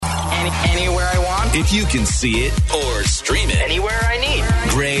it anywhere I want. If you can see it or stream it, Anywhere I need.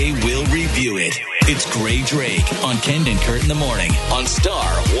 Gray will review it. It's Gray Drake on Ken and Kurt in the Morning on Star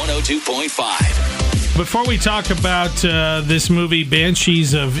 102.5. Before we talk about this movie,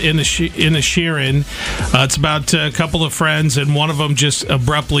 Banshees of Inisherin, it's about a couple of friends, and one of them just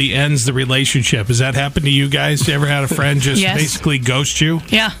abruptly ends the relationship. Has that happened to you guys? You ever had a friend just Yes. basically ghost you?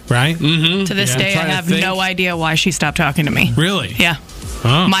 Yeah. Right? To this day, I trying to have think. no idea why she stopped talking to me. Really? Yeah.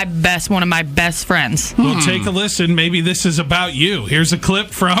 Oh. One of my best friends. Well, take a listen. Maybe this is about you. Here's a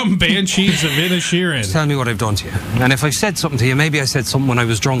clip from Banshees of Inisherin. Tell me what I've done to you. And if I've said something to you, maybe I said something when I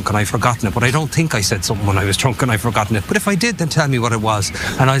was drunk and I've forgotten it, but I don't think I said something when I was drunk and I've forgotten it. But if I did, then tell me what it was.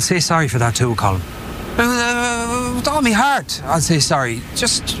 And I'll say sorry for that too, Colin. With all my heart, I'll say sorry.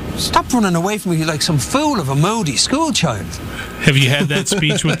 Just stop running away from me like some fool of a moody schoolchild. Have you had that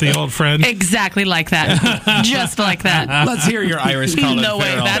speech with the old friend? Exactly like that. Just like that. Let's hear your Irish Colin No way.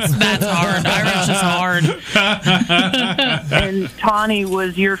 Farrell. That's hard. Irish is hard. And Tawny,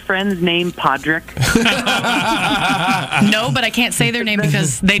 was your friend's name Podrick? No, but I can't say their name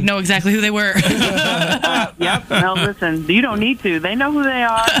because they'd know exactly who they were. Yep. No, listen, you don't need to. They know who they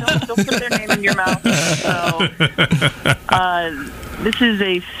are. Don't put their name in your mouth. So, this is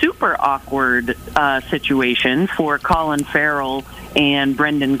a super awkward situation for Colin Farrell and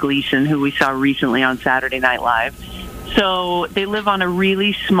Brendan Gleeson, who we saw recently on Saturday Night Live. So they live on a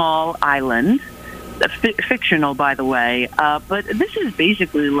really small island, fictional, by the way. But this is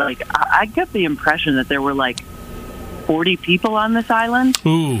basically like, I get the impression that there were like 40 people on this island.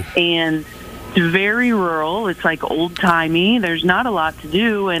 Ooh. And it's very rural. It's like old-timey. There's not a lot to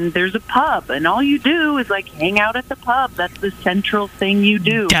do, and there's a pub, and all you do is like hang out at the pub. That's the central thing you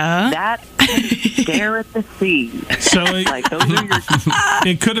do. Duh. That stare at the sea. So Like those are your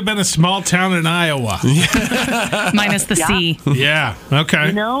it could have been a small town in Iowa. Minus the Yeah. C. Yeah. Okay.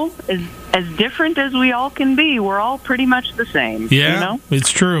 You know, as different as we all can be, we're all pretty much the same. Yeah. You know?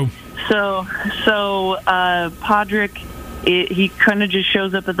 It's true. So Podrick, he kind of just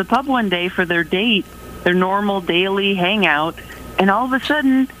shows up at the pub one day for their date, their normal daily hangout, and all of a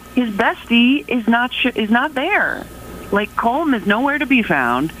sudden his bestie is not there. Like Colm is nowhere to be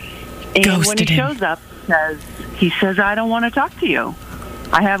found, and when Ghosted he him. shows up, he says, "I don't want to talk to you.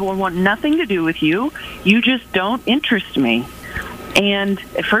 I want nothing to do with you. You just don't interest me." And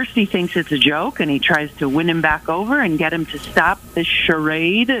at first he thinks it's a joke, and he tries to win him back over and get him to stop this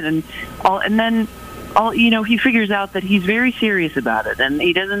charade and then he figures out that he's very serious about it, and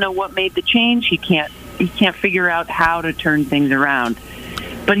he doesn't know what made the change. He can't figure out how to turn things around.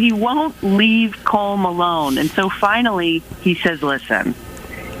 But he won't leave Colm alone. And so finally he says, "Listen,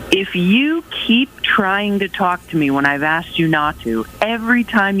 if you keep trying to talk to me when I've asked you not to, every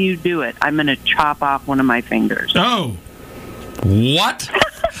time you do it, I'm going to chop off one of my fingers." Oh. What?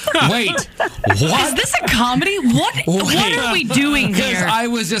 Wait. Is What? this a comedy? What are we doing Because here? I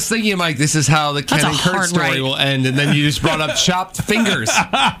was just thinking, Mike, this is how the Ken That's a and Kurt hard story right. will end, and then you just brought up chopped fingers.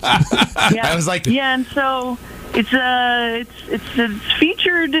 I was like, Yeah, and so it's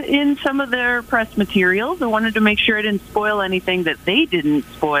featured in some of their press materials. I wanted to make sure I didn't spoil anything that they didn't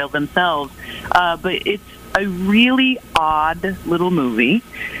spoil themselves. But it's a really odd little movie.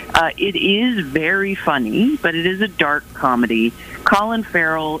 It is very funny, but it is a dark comedy. Colin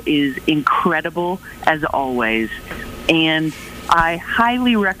Farrell is incredible, as always. And I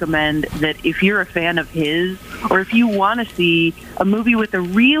highly recommend that if you're a fan of his, or if you want to see a movie with a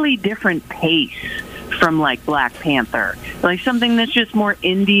really different pace from like Black Panther, like something that's just more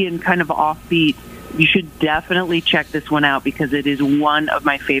indie and kind of offbeat, you should definitely check this one out because it is one of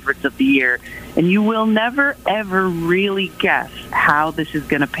my favorites of the year. And you will never, ever really guess how this is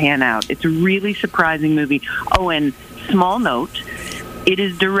going to pan out. It's a really surprising movie. Oh, and small note, it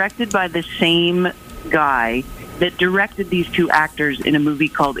is directed by the same guy that directed these two actors in a movie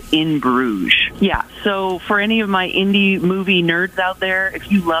called In Bruges. Yeah, so for any of my indie movie nerds out there,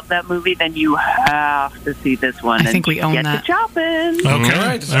 if you love that movie, then you have to see this one. I think we own get that. to chopping.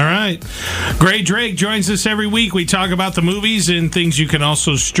 Okay. All right. Gray Drake joins us every week. We talk about the movies and things you can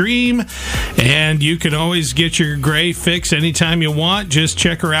also stream. And you can always get your Gray fix anytime you want. Just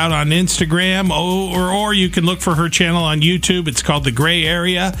check her out on Instagram, or you can look for her channel on YouTube. It's called The Gray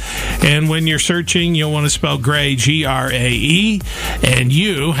Area. And when you're searching, you'll want to spell Gray, Grae. And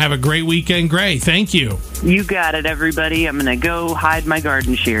you have a great weekend, Gray. Thank you. You got it, everybody. I'm going to go hide my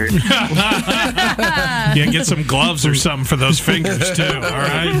garden shears. Yeah, get some gloves or something for those fingers, too. All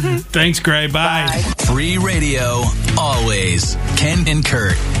right? Thanks, Gray. Bye. Free radio, always. Ken and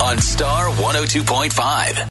Kurt on Star 102.5.